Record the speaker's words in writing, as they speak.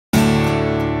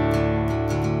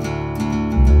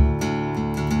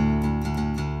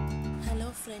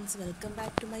friends, welcome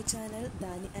back to my channel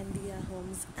Dani and Diya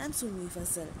Homes. I'm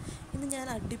sumifasal. ഇന്ന് ഞാൻ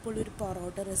അടിപൊളി ഒരു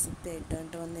പൊറോട്ട റെസിപ്പി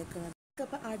ആയിട്ടാണ് വന്നേക്കുന്നത്.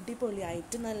 അപ്പോൾ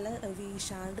അടിപൊളിയായിട്ട് നല്ല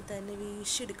വീശാണ്ട് തന്നെ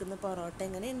വീശിയെടുക്കുന്ന പൊറോട്ട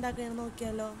എങ്ങനെ ഉണ്ടാക്കുകയെന്ന്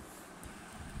നോക്കിയാലോ.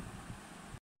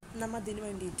 നമ്മൾ അതിന്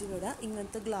വേണ്ടിയിട്ട് ഇവിടെ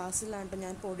ഇങ്ങനത്തെ ഗ്ലാസ്സിലാണ്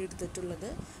ഞാൻ പൊടി എടുത്തിട്ടുള്ളത്.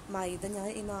 മൈദ ഞാൻ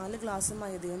ഈ 4 ഗ്ലാസ്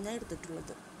മൈദയാണ് ഞാൻ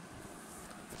എടുത്തിട്ടുള്ളത്.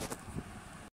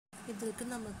 ഇതിലേക്ക്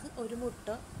നമുക്ക് ഒരു മുട്ട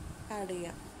ആഡ്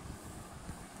ചെയ്യാം.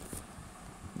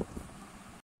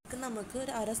 നമുക്ക്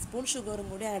ഒരു 1/2 സ്പൂൺ ഷുഗറും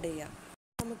കൂടി ആഡ് ചെയ്യാം.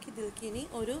 നമുക്ക് ഇതിലേക്ക് ഇനി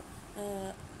ഒരു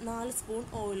 4 സ്പൂൺ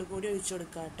ഓയിൽ കൂടി ഒഴിച്ചു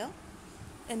കൊടുക്കാം കേട്ടോ.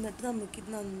 എന്നിട്ട് നമുക്കിത്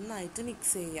നന്നായിട്ട്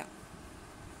മിക്സ് ചെയ്യാം.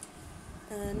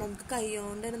 നമുക്ക് കൈ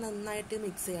കൊണ്ട് തന്നെ നന്നായിട്ട്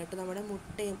മിക്സ് ചെയ്യാം കേട്ടോ. നമ്മുടെ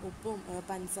മുട്ടയും ഉപ്പും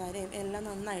പഞ്ചസാരയും എല്ലാം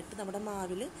നന്നായിട്ട് നമ്മുടെ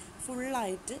മാവിൽ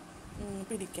ഫുള്ളായിട്ട്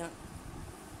പിടിക്കണം.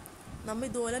 നമ്മൾ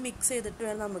ഇതുപോലെ മിക്സ് ചെയ്തിട്ട്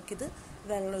വേണം നമുക്കിത്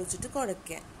വെള്ളം ഒഴിച്ചിട്ട്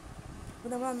കുഴയ്ക്കാൻ.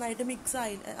 അപ്പോൾ നമ്മൾ നന്നായിട്ട് മിക്സ്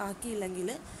ആക്കിയില്ലെങ്കിൽ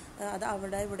അത്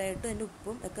അവിടെ ഇവിടെ ആയിട്ട് അതിൻ്റെ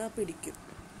ഉപ്പും ഒക്കെ പിടിക്കും.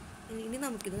 ഇനി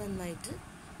നമുക്കിത് നന്നായിട്ട്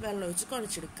വെള്ളം ഒഴിച്ച്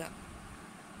കുഴച്ചെടുക്കാം.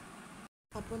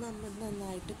 അപ്പോൾ നമ്മൾ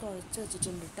നന്നായിട്ട് കുഴച്ച്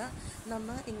വെച്ചിട്ടുണ്ട് കേട്ടോ.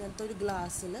 നമ്മൾ ഇങ്ങനത്തെ ഒരു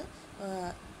ഗ്ലാസ്സിൽ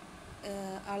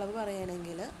അളവ്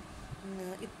പറയുകയാണെങ്കിൽ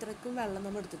ഇത്രയ്ക്കും വെള്ളം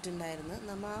നമ്മൾ എടുത്തിട്ടുണ്ടായിരുന്നു.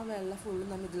 നമ്മൾ ആ വെള്ളം ഫുള്ള്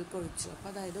നമ്മൾ ഇതിലേക്ക് ഒഴിച്ചു. അപ്പോൾ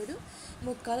അതായത് ഒരു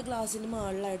 3/4 ഗ്ലാസ്സിന്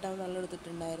മുകളിലായിട്ടാണ് വെള്ളം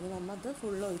എടുത്തിട്ടുണ്ടായിരുന്നു. നമ്മൾ അത്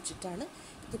ഫുള്ള് ഒഴിച്ചിട്ടാണ്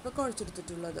ഇതിപ്പോൾ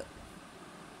കുഴച്ചെടുത്തിട്ടുള്ളത്.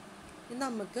 ഇനി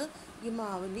നമുക്ക് ഈ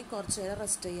മാവിന് കുറച്ച് നേരം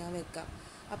റെസ്റ്റ് ചെയ്യാൻ വെക്കാം.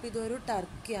 അപ്പോൾ ഇതൊരു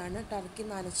ടർക്കിയാണ്. ടർക്കി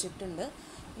നനച്ചിട്ടുണ്ട്.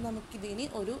 നമുക്കിതിന്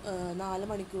ഒരു 4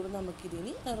 മണിക്കൂർ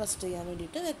നമുക്കിതിന് റെസ്റ്റ് ചെയ്യാൻ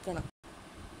വേണ്ടിയിട്ട് വെക്കണം.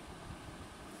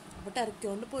 അപ്പോൾ ടർക്കി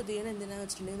കൊണ്ട് പൊതിയണം എന്തിനാണെന്ന്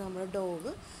വെച്ചിട്ടുണ്ടെങ്കിൽ നമ്മുടെ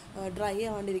ഡോവ് ഡ്രൈ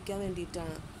ആവാണ്ടിരിക്കാൻ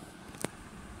വേണ്ടിയിട്ടാണ്.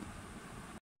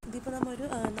 ഇതിപ്പോൾ നമ്മൊരു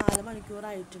 4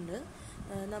 മണിക്കൂറായിട്ടുണ്ട്.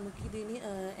 നമുക്കിതിന്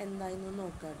എന്തായെന്ന്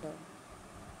നോക്കാം കേട്ടോ.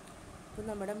 ഇപ്പോൾ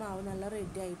നമ്മുടെ മാവ് നല്ല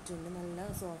റെഡി ആയിട്ടുണ്ട്. നല്ല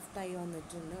സോഫ്റ്റായി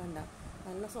വന്നിട്ടുണ്ട്. കണ്ട,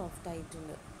 നല്ല സോഫ്റ്റ്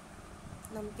ആയിട്ടുണ്ട്.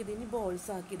 നമുക്കിതിന് ബോൾസ്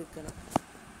ആക്കി എടുക്കണം.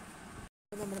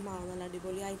 അപ്പോൾ നമ്മുടെ മാവ് നല്ല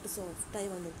അടിപൊളിയായിട്ട് സോഫ്റ്റായി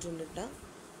വന്നിട്ടുണ്ട് കേട്ടോ.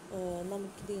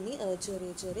 നമുക്കിതിന്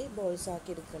ചെറിയ ചെറിയ ബോൾസ്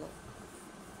ആക്കി എടുക്കണം.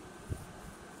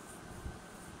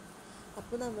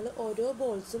 അപ്പോൾ നമ്മൾ ഓരോ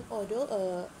ബോൾസും ഓരോ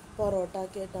പൊറോട്ട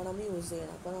ആക്കിയിട്ടാണ് നമ്മൾ യൂസ്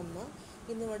ചെയ്യണം. അപ്പോൾ നമ്മൾ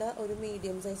ഇന്നിവിടെ ഒരു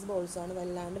മീഡിയം സൈസ് ബോൾസാണ്,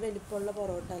 വല്ലാണ്ട് വലിപ്പമുള്ള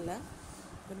പൊറോട്ട അല്ല,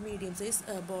 ഒരു മീഡിയം സൈസ്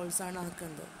ബോൾസാണ്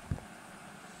ആക്കുന്നത്.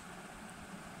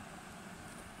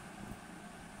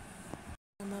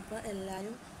 നമ്മളിപ്പോൾ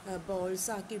എല്ലാവരും ബോൾസ്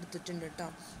ആക്കി എടുത്തിട്ടുണ്ട് കേട്ടോ.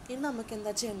 ഇനി നമുക്ക്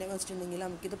എന്താ ചെയ്യേണ്ടതെന്ന് വെച്ചിട്ടുണ്ടെങ്കിൽ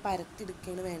നമുക്കിത്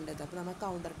പരത്തിയെടുക്കുകയാണ് വേണ്ടത്. അപ്പോൾ നമ്മൾ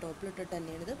കൗണ്ടർ ടോപ്പിലിട്ടിട്ട്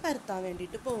തന്നെയാണ് ഇത് പരത്താൻ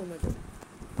വേണ്ടിയിട്ട് പോകുന്നത്.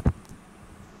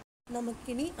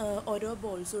 നമുക്കിനി ഓരോ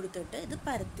ബോൾസ് എടുത്തിട്ട് ഇത്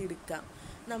പരത്തിയെടുക്കാം.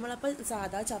 നമ്മളപ്പോൾ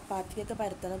സാധാ ചപ്പാത്തിയൊക്കെ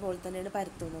പരത്തുന്ന പോലെ തന്നെയാണ്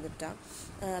പരത്തുന്നത് കേട്ടോ.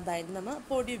 അതായത് നമ്മൾ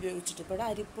പൊടി ഉപയോഗിച്ചിട്ട്, ഇപ്പോൾ ഇവിടെ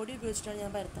അരിപ്പൊടി ഉപയോഗിച്ചിട്ടാണ്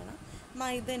ഞാൻ പരത്തണം.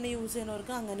 മൈദ തന്നെ യൂസ്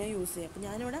ചെയ്യുന്നവർക്ക് അങ്ങനെ യൂസ് ചെയ്യാം. അപ്പോൾ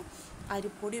ഞാനിവിടെ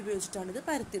അരിപ്പൊടി ഉപയോഗിച്ചിട്ടാണ് ഇത്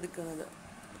പരത്തിയെടുക്കുന്നത്.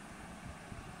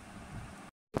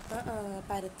 ഇപ്പം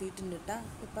പരത്തിയിട്ടുണ്ട് കേട്ടോ.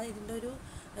 ഇപ്പം ഇതിൻ്റെ ഒരു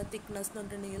തിക്നെസ് എന്ന്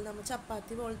പറഞ്ഞിട്ടുണ്ടെങ്കിൽ നമ്മൾ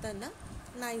ചപ്പാത്തി പോലെ തന്നെ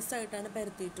നൈസായിട്ടാണ്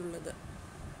പരത്തിയിട്ടുള്ളത്.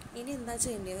 ഇനി എന്താ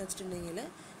ചെയ്യേണ്ടതെന്ന് വെച്ചിട്ടുണ്ടെങ്കിൽ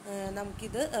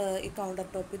നമുക്കിത് ഈ കൗണ്ടർ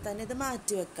ടോപ്പിൽ തന്നെ ഇത്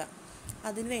മാറ്റി വെക്കാം.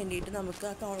 അതിന് വേണ്ടിയിട്ട് നമുക്ക്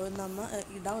നമ്മൾ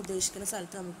ഇടാൻ ഉദ്ദേശിക്കുന്ന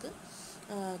സ്ഥലത്ത് നമുക്ക്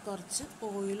കുറച്ച്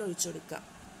ഓയിൽ ഒഴിച്ചു കൊടുക്കാം.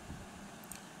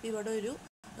 ഇവിടെ ഒരു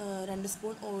 2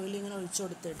 സ്പൂൺ ഓയിൽ ഇങ്ങനെ ഒഴിച്ചു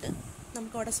കൊടുത്തിട്ട്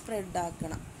നമുക്കവിടെ സ്പ്രെഡ്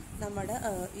ആക്കണം. നമ്മുടെ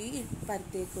ഈ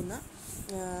പരത്തേക്കുന്ന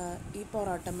ഈ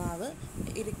പൊറോട്ട മാവ്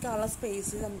ഇരിക്കാനുള്ള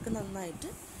സ്പേസിൽ നമുക്ക് നന്നായിട്ട്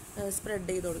സ്പ്രെഡ്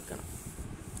ചെയ്ത് കൊടുക്കണം.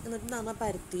 എന്നിട്ട് നമ്മൾ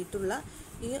പരത്തിയിട്ടുള്ള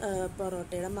ഈ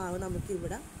പൊറോട്ടയുടെ മാവ്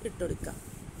നമുക്കിവിടെ ഇട്ടുകൊടുക്കാം.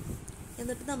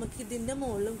 എന്നിട്ട് നമുക്ക് ഇതിൻ്റെ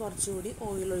മുകളിലും കുറച്ചുകൂടി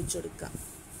ഓയിൽ ഒഴിച്ചു കൊടുക്കാം.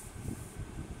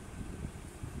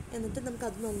 എന്നിട്ട്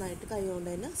നമുക്കത് നന്നായിട്ട് കൈ കൊണ്ട്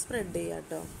തന്നെ സ്പ്രെഡ് ചെയ്യാം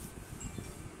കേട്ടോ.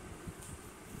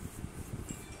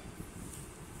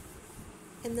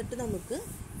 എന്നിട്ട് നമുക്ക്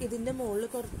ഇതിൻ്റെ മുകളിൽ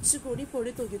കുറച്ചുകൂടി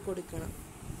പൊടി തൂക്കി കൊടുക്കണം.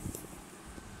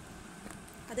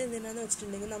 അതെന്തിനാന്ന്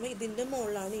വെച്ചിട്ടുണ്ടെങ്കിൽ നമ്മൾ ഇതിൻ്റെ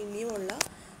മുകളിലാണ് ഇനിയുമുള്ള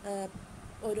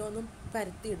ഓരോന്നും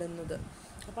പരത്തിയിടുന്നത്.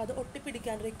 അപ്പോൾ അത്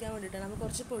ഒട്ടിപ്പിടിക്കാണ്ടിരിക്കാൻ വേണ്ടിയിട്ടാണ് നമ്മൾ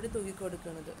കുറച്ച് പൊടി തൂക്കി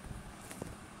കൊടുക്കുന്നത്.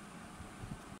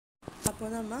 അപ്പോൾ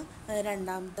നമ്മൾ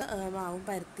രണ്ടാമത്തെ മാവും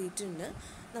പരത്തിയിട്ടുണ്ട്.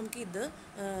 നമുക്കിത്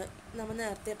നമ്മൾ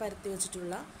നേരത്തെ പരത്തി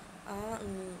വെച്ചിട്ടുള്ള ആ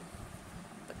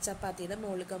ചപ്പാത്തിയുടെ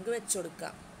മുകളിൽ നമുക്ക് വെച്ച്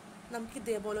കൊടുക്കാം. നമുക്ക്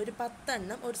ഇതേപോലെ ഒരു 10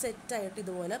 എണ്ണം ഒരു സെറ്റായിട്ട്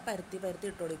ഇതുപോലെ പരത്തി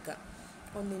ഇട്ട് കൊടുക്കാം.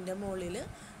 ഒന്നിൻ്റെ മുകളിൽ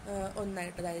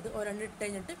ഒന്നായിട്ട്, അതായത് ഒരെണ്ണം ഇട്ട്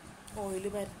കഴിഞ്ഞിട്ട് ഓയിൽ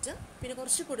പരച്ച് പിന്നെ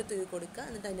കുറച്ച് പൊടി തൂക്കി കൊടുക്കുക.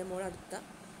 എന്നിട്ട് അതിൻ്റെ മുകളിൽ അടുത്ത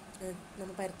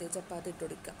നമ്മൾ പരത്തിയ ചപ്പാത്തി ഇട്ട്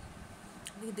കൊടുക്കുക.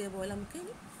 ഇതേപോലെ നമുക്ക്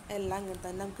എല്ലാം ഇങ്ങനെ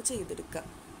തന്നെ നമുക്ക് ചെയ്തെടുക്കാം.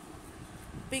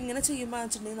 അപ്പോൾ ഇങ്ങനെ ചെയ്യുമ്പോൾ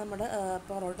വെച്ചിട്ടുണ്ടെങ്കിൽ നമ്മുടെ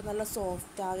പൊറോട്ട നല്ല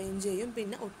സോഫ്റ്റ് ആവുകയും ചെയ്യും,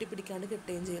 പിന്നെ ഒട്ടിപ്പിടിക്കാണ്ട്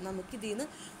കിട്ടുകയും ചെയ്യും. നമുക്കിതിൽ നിന്ന്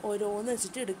ഓരോന്ന്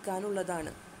വെച്ചിട്ട്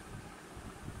എടുക്കാനുള്ളതാണ്.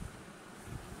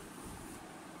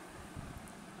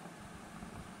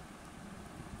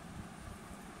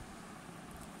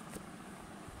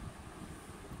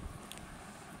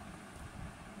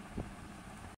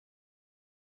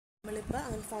 നമ്മളിപ്പോൾ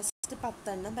അങ്ങനെ ഫസ്റ്റ് 10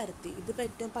 എണ്ണം പരത്തി. ഇതിപ്പോൾ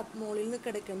ഏറ്റവും മുകളിൽ നിന്ന്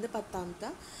കിടക്കുന്നത് 10ാമത്തെ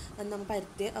നമ്മൾ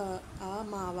പരത്തിയ ആ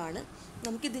മാവാണ്.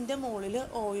 നമുക്കിതിൻ്റെ മുകളിൽ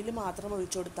ഓയിൽ മാത്രം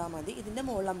ഒഴിച്ചു കൊടുത്താൽ മതി. ഇതിൻ്റെ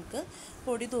മുകളിൽ നമുക്ക്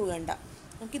പൊടി തൂകണ്ട.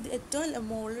 നമുക്കിത് ഏറ്റവും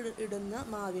മുകളിൽ ഇടുന്ന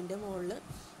മാവിൻ്റെ മുകളിൽ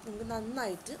നമുക്ക്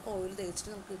നന്നായിട്ട് ഓയിൽ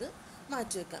തേച്ചിട്ട് നമുക്കിത്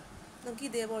മാറ്റി വെക്കാം. നമുക്ക്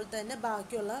ഇതേപോലെ തന്നെ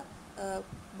ബാക്കിയുള്ള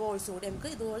ബോൾസും കൂടി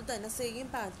നമുക്ക് ഇതുപോലെ തന്നെ സെയിം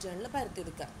പാറ്റേണിൽ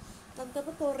പരത്തിയെടുക്കാം.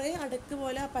 നമുക്കപ്പോൾ കുറേ അടുക്ക്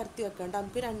പോലെ പരത്തി വെക്കണ്ട.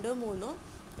 നമുക്ക് 2,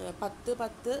 3,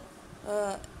 10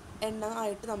 എണ്ണ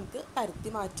ആയിട്ട് നമുക്ക് പരത്തി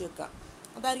മാറ്റി വെക്കാം.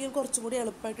 അതായിരിക്കും കുറച്ചും കൂടി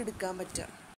എളുപ്പമായിട്ട് എടുക്കാൻ പറ്റുക.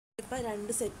 ഇപ്പോൾ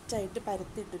 2 സെറ്റായിട്ട്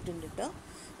പരത്തി ഇട്ടിട്ടുണ്ട് കേട്ടോ.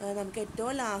 നമുക്ക്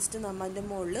ഏറ്റവും ലാസ്റ്റ് നമ്മൻ്റെ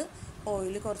മുകളിൽ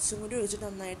ഓയിൽ കുറച്ചും കൂടി ഒഴിച്ചിട്ട്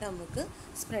നന്നായിട്ട് നമുക്ക്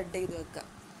സ്പ്രെഡ് ചെയ്ത് വെക്കാം.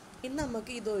 ഇനി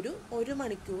നമുക്ക് ഇതൊരു 1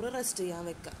 മണിക്കൂർ റെസ്റ്റ് ചെയ്യാൻ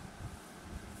വെക്കാം.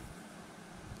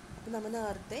 അപ്പോൾ നമ്മൾ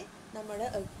നേരത്തെ നമ്മുടെ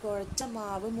കുഴച്ച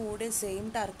മാവ് മൂടിയ സെയിം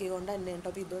ടർക്കി കൊണ്ട് തന്നെ കേട്ടോ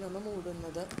അപ്പോൾ ഇത് നമ്മൾ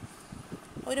മൂടുന്നത്.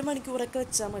 1 മണിക്കൂറൊക്കെ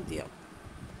വെച്ചാൽ മതിയാവും.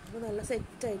 അപ്പോൾ നല്ല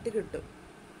സെറ്റായിട്ട് കിട്ടും.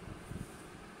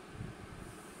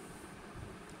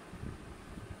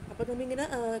 അപ്പോൾ നമ്മളിങ്ങനെ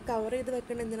കവർ ചെയ്ത്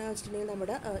വെക്കണം. എന്തിനാണെന്ന് വെച്ചിട്ടുണ്ടെങ്കിൽ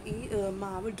നമ്മുടെ ഈ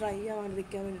മാവ് ഡ്രൈ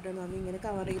ആവാണ്ടിരിക്കാൻ വേണ്ടിയിട്ടാണ് നമ്മൾ ഇങ്ങനെ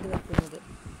കവർ ചെയ്ത് വെക്കുന്നത്.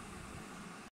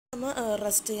 നമ്മൾ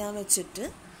റെസ്റ്റ് ചെയ്യാൻ വെച്ചിട്ട്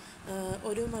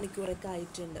 1 മണിക്കൂറൊക്കെ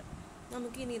ആയിട്ടുണ്ട്.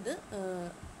 നമുക്കിനി ഇത്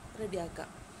റെഡിയാക്കാം.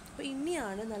 അപ്പോൾ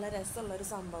ഇനിയാണ് നല്ല രസമുള്ളൊരു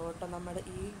സംഭവം കേട്ടോ നമ്മുടെ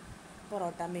ഈ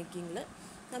പൊറോട്ട മേക്കിങ്ങിൽ.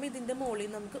 നമ്മൾ ഇതിൻ്റെ മുകളിൽ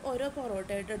നമുക്ക് ഓരോ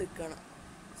പൊറോട്ടയായിട്ട് എടുക്കണം.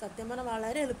 സത്യം പറഞ്ഞാൽ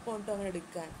വളരെ എളുപ്പമാണ് കേട്ടോ അങ്ങനെ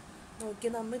എടുക്കാൻ.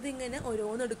 നോക്കിയാൽ നമ്മളിതിങ്ങനെ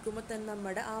ഓരോന്ന് എടുക്കുമ്പോൾ തന്നെ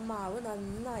നമ്മുടെ ആ മാവ്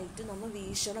നന്നായിട്ട് നമ്മൾ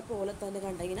വീശണ പോലെ തന്നെ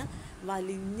കണ്ട ഇങ്ങനെ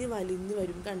വലിഞ്ഞ് വലിഞ്ഞ്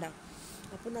വരും കണ്ട.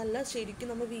 അപ്പോൾ നല്ല ശരിക്കും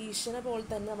നമ്മൾ വീശണ പോലെ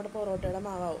തന്നെ നമ്മുടെ പൊറോട്ടയുടെ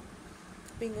മാവാവും.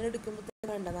 അപ്പോൾ ഇങ്ങനെ എടുക്കുമ്പോൾ തന്നെ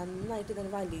കണ്ട നന്നായിട്ട്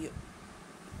തന്നെ വലിയും.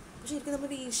 ശരിക്കും നമ്മൾ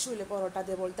വീശൂല്ലേ പൊറോട്ട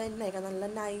അതേപോലെ തന്നെ നല്ല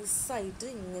നൈസായിട്ട്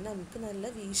ഇങ്ങനെ നമുക്ക് നല്ല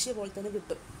വീശിയ പോലെ തന്നെ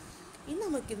കിട്ടും. ഇനി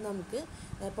നമുക്ക്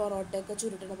പൊറോട്ടയൊക്കെ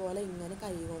ചുരുട്ടണ പോലെ ഇങ്ങനെ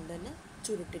കൈ കൊണ്ട് തന്നെ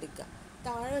ചുരുട്ടിയെടുക്കാം.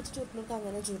 താഴെ വെച്ച് ചുരുട്ടുന്നവർക്ക്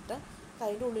അങ്ങനെ ചുരുട്ടാം,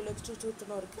 കൈൻ്റെ ഉള്ളിൽ വെച്ച്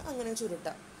ചുരുട്ടുന്നവർക്ക് അങ്ങനെ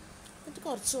ചുരുട്ടാം. എന്നിട്ട്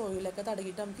കുറച്ച് ഓയിലൊക്കെ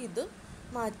തടകിയിട്ട് നമുക്ക് ഇത്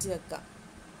മാറ്റി വെക്കാം.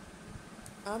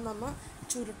 ആ നമ്മൾ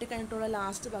ചുരുട്ടി കഴിഞ്ഞിട്ടുള്ള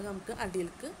ലാസ്റ്റ് ഭാഗം നമുക്ക്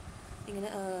അടിയിലേക്ക്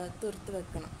ഇങ്ങനെ തീർത്ത്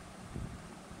വെക്കണം.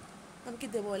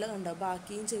 നമുക്കിതേപോലെ കണ്ടോ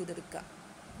ബാക്കിയും ചെയ്തെടുക്കാം.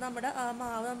 നമ്മുടെ ആ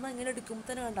മാവ് നമ്മൾ ഇങ്ങനെ എടുക്കുമ്പോൾ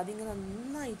തന്നെ കണ്ടോ അതിങ്ങനെ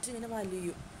നന്നായിട്ട് ഇങ്ങനെ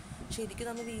വലിയും. ശരിക്കും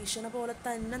നമ്മൾ വീശണ പോലെ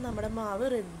തന്നെ നമ്മുടെ മാവ്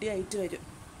റെഡി ആയിട്ട് വരും.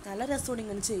 നല്ല രസമാണ്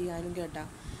ഇങ്ങനെ ചെയ്യാനും കേട്ടോ.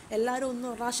 എല്ലാവരും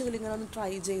ഒരു പ്രാവശ്യം ഇങ്ങനെ ഒന്ന്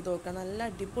ട്രൈ ചെയ്ത് നോക്കാം. നല്ല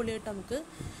അടിപൊളിയായിട്ട് നമുക്ക്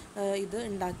ഇത്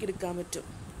ഉണ്ടാക്കിയെടുക്കാൻ പറ്റും.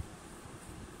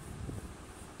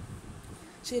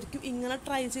 ശരിക്കും ഇങ്ങനെ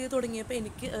ട്രൈ ചെയ്ത് തുടങ്ങിയപ്പോൾ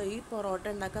എനിക്ക് ഈ പൊറോട്ട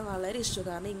ഉണ്ടാക്കാൻ വളരെ ഇഷ്ടം.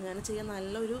 കാരണം ഇങ്ങനെ ചെയ്യാൻ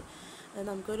നല്ലൊരു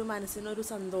നമുക്കൊരു മനസ്സിനൊരു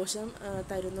സന്തോഷം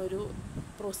തരുന്നൊരു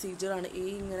പ്രൊസീജിയറാണ് ഈ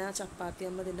ഇങ്ങനെ ചപ്പാത്തി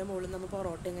ആകുമ്പോൾ ഇതിൻ്റെ മുകളിൽ നമ്മൾ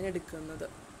പൊറോട്ട ഇങ്ങനെ എടുക്കുന്നത്.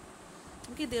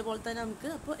 നമുക്ക് ഇതേപോലെ തന്നെ നമുക്ക്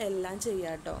അപ്പോൾ എല്ലാം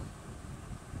ചെയ്യാം കേട്ടോ.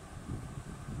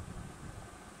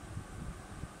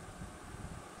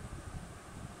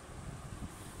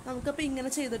 നമുക്കപ്പോൾ ഇങ്ങനെ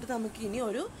ചെയ്തിട്ട് നമുക്കിനി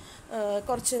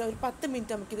കുറച്ച് നേരം 10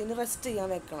 മിനിറ്റ് നമുക്കിതിന് റെസ്റ്റ് ചെയ്യാൻ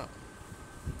വെക്കണം.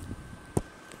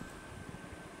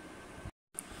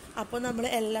 അപ്പോൾ നമ്മൾ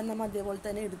എല്ലാം നമ്മൾ അതേപോലെ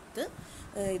തന്നെ എടുത്ത്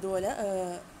ഇതുപോലെ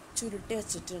ചുരുട്ടി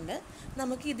വെച്ചിട്ടുണ്ട്.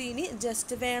 നമുക്കിതിനി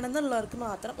ജസ്റ്റ് വേണമെന്നുള്ളവർക്ക്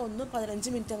മാത്രം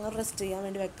 15 മിനിറ്റ് അങ്ങനെ റെസ്റ്റ് ചെയ്യാൻ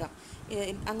വേണ്ടി വെക്കാം.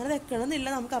 അങ്ങനെ വെക്കണമെന്നില്ല,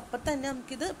 നമുക്ക് അപ്പം തന്നെ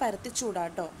നമുക്കിത് പരത്തി ചൂടാം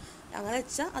കേട്ടോ. അങ്ങനെ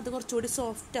വെച്ചാൽ അത് കുറച്ചുകൂടി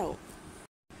സോഫ്റ്റ് ആവും.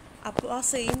 അപ്പോൾ ആ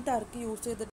സെയിം ടർക്കി യൂസ്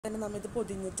ചെയ്തിട്ട് തന്നെ നമ്മളിത്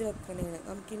പൊതിഞ്ഞിട്ട് വെക്കണേന്.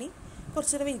 നമുക്കിനി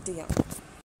കുറച്ച് നേരം വെയിറ്റ് ചെയ്യാം.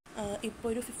 ഇപ്പോൾ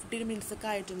ഒരു 15 മിനിറ്റ്സ് ഒക്കെ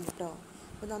ആയിട്ടുണ്ട് കേട്ടോ.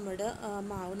 അപ്പോൾ നമ്മുടെ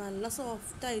മാവ് നല്ല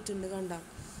സോഫ്റ്റ് ആയിട്ടുണ്ട് കണ്ട,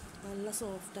 നല്ല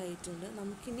സോഫ്റ്റ് ആയിട്ടുണ്ട്.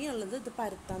 നമുക്കിനി ഉള്ളത് ഇത്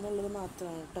പരത്താന്നുള്ളത്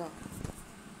മാത്രമാണ് കേട്ടോ.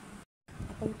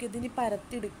 അപ്പോൾ നമുക്കിതിനി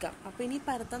പരത്തിയെടുക്കാം. അപ്പോൾ ഇനി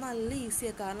പരത്താൻ നല്ല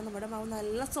ഈസിയാണ്, കാരണം നമ്മുടെ മാവ്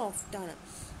നല്ല സോഫ്റ്റാണ്.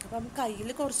 അപ്പോൾ നമുക്ക് കയ്യിൽ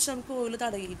കുറച്ച് നമുക്ക് ഓയിൽ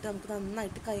തടകിയിട്ട് നമുക്ക്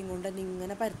നന്നായിട്ട് കൈ കൊണ്ട് തന്നെ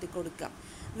ഇങ്ങനെ പരത്തി കൊടുക്കാം.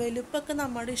 വലുപ്പമൊക്കെ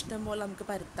നമ്മുടെ ഇഷ്ടം പോലെ നമുക്ക്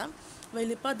പരത്താം.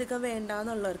 വലുപ്പം അധികം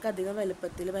വേണ്ടാന്നുള്ളവർക്ക് അധികം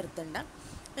വലുപ്പത്തിൽ പരത്തണ്ട,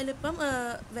 വലുപ്പം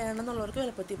വേണമെന്നുള്ളവർക്ക്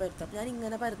വലുപ്പത്തിൽ പരത്താം. ഞാൻ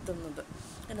ഇങ്ങനെ പരത്തുന്നത്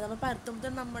കാരണം നമ്മൾ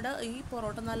പരത്തുമ്പോൾ നമ്മുടെ ഈ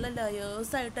പൊറോട്ട നല്ല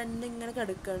ലെയേഴ്സായിട്ട് തന്നെ ഇങ്ങനെ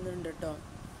കിടക്കുന്നുണ്ട് കേട്ടോ.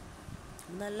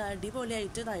 നല്ല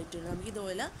അടിപൊളിയായിട്ട് ഇതായിട്ടുണ്ട്. നമുക്ക്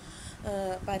ഇതുപോലെ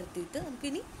പരത്തിയിട്ട്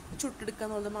നമുക്കിനി ചുട്ടെടുക്കുക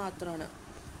എന്നുള്ളത് മാത്രമാണ്.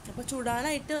 അപ്പോൾ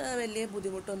ചുടാനായിട്ട് വലിയ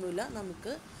ബുദ്ധിമുട്ടൊന്നുമില്ല.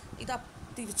 നമുക്ക് ഇത്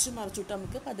തിരിച്ചു മറിച്ചിട്ട്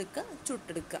നമുക്ക് പതുക്കെ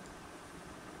ചുട്ടെടുക്കാം.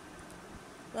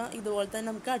 അപ്പോൾ ഇതുപോലെ തന്നെ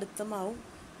നമുക്ക് അടുത്ത മാവും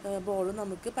ബോളും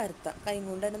നമുക്ക് പരത്താം. കൈ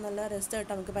കൊണ്ട് തന്നെ നല്ല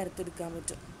രസമായിട്ട് നമുക്ക് പരത്തെടുക്കാൻ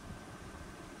പറ്റും.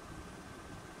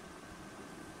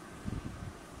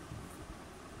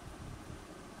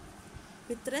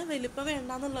 ഇത്രയും വലുപ്പം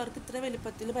വേണ്ടാന്നുള്ളവർക്ക് ഇത്രയും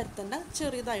വലുപ്പത്തിൽ പരത്തണ്ട,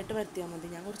 ചെറിയതായിട്ട് പരത്തിയാൽ മതി.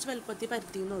 ഞാൻ കുറച്ച് വലുപ്പത്തിൽ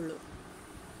പരത്തിയെന്നുള്ളൂ.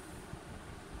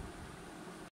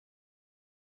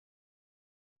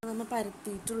 നമ്മൾ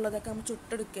പരത്തിയിട്ടുള്ളതൊക്കെ നമ്മൾ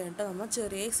ചുട്ടെടുക്കുക കേട്ടോ. നമ്മൾ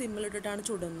ചെറിയ സിമ്മിലിട്ടിട്ടാണ്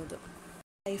ചുടുന്നത്.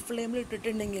 ഹൈ ഫ്ലെയിമിൽ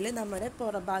ഇട്ടിട്ടുണ്ടെങ്കിൽ നമ്മുടെ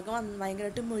പുറഭാഗം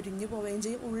ഭയങ്കരമായിട്ട് മുരിഞ്ഞു പോവുകയും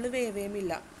ചെയ്യും, ഉള്ളിൽ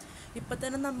വേവുകയുമില്ല. ഇപ്പം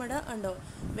തന്നെ നമ്മുടെ ഉണ്ടോ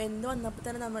വെന്ത് വന്നപ്പോൾ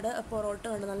തന്നെ നമ്മുടെ പൊറോട്ട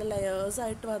കണ്ടോ നല്ല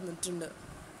ലെയേഴ്സായിട്ട് വന്നിട്ടുണ്ട്.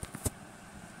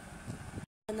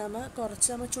 നമ്മൾ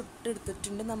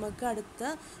ചുട്ടെടുത്തിട്ടുണ്ട്. നമുക്ക് അടുത്ത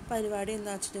പരിപാടി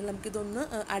എന്താ വെച്ചിട്ടുണ്ടെങ്കിൽ നമുക്കിതൊന്ന്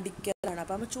അടിക്കലാണ്.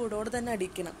 അപ്പോൾ നമ്മൾ ചൂടോടെ തന്നെ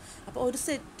അടിക്കണം. അപ്പോൾ ഒരു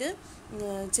സെറ്റ്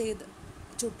ചെയ്ത്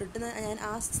ചുട്ടിട്ട് ഞാൻ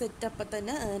ആ സെറ്റ് അപ്പം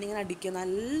തന്നെ ഇങ്ങനെ അടിക്കുക.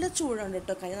 നല്ല ചൂടുണ്ട്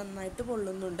കേട്ടോ, കൈ നന്നായിട്ട്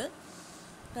പൊള്ളുന്നുണ്ട്.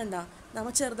 കണ്ട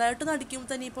നമ്മൾ ചെറുതായിട്ടൊന്ന് അടിക്കുമ്പോൾ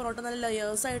തന്നെ ഈ പൊറോട്ട നല്ല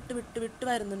ലെയേഴ്സായിട്ട് വിട്ട് വിട്ട്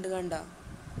വരുന്നുണ്ട്. കണ്ട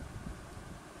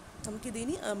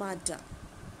നമുക്കിതിനി മാറ്റാം.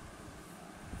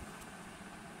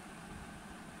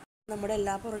 നമ്മുടെ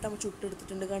എല്ലാ പൊറോട്ട നമ്മൾ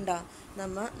ചുട്ടെടുത്തിട്ടുണ്ട്. കണ്ട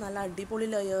നമ്മൾ നല്ല അടിപൊളി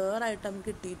ലെയറായിട്ട്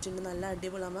നമുക്ക് കിട്ടിയിട്ടുണ്ട്. നല്ല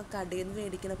അടിപൊളി നമ്മൾ കടയിൽ നിന്ന്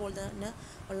മേടിക്കുന്ന പോലെ തന്നെ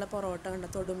ഉള്ള പൊറോട്ട കണ്ട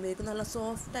തൊടുമ്പോഴേക്കും നല്ല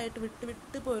സോഫ്റ്റായിട്ട് വിട്ട്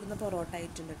വിട്ട് പോരുന്ന പൊറോട്ട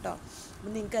ആയിട്ടുണ്ട് കേട്ടോ.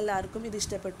 അപ്പം നിങ്ങൾക്ക് എല്ലാവർക്കും ഇത്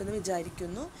ഇഷ്ടപ്പെട്ടെന്ന്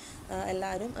വിചാരിക്കുന്നു.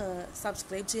 എല്ലാവരും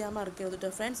സബ്സ്ക്രൈബ് ചെയ്യാൻ മറക്കരുത്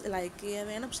കേട്ടോ ഫ്രണ്ട്സ്. ലൈക്ക് ചെയ്യുക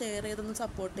വേണം, ഷെയർ ചെയ്തൊന്ന്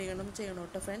സപ്പോർട്ട് ചെയ്യണം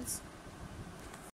കേട്ടോ ഫ്രണ്ട്സ്.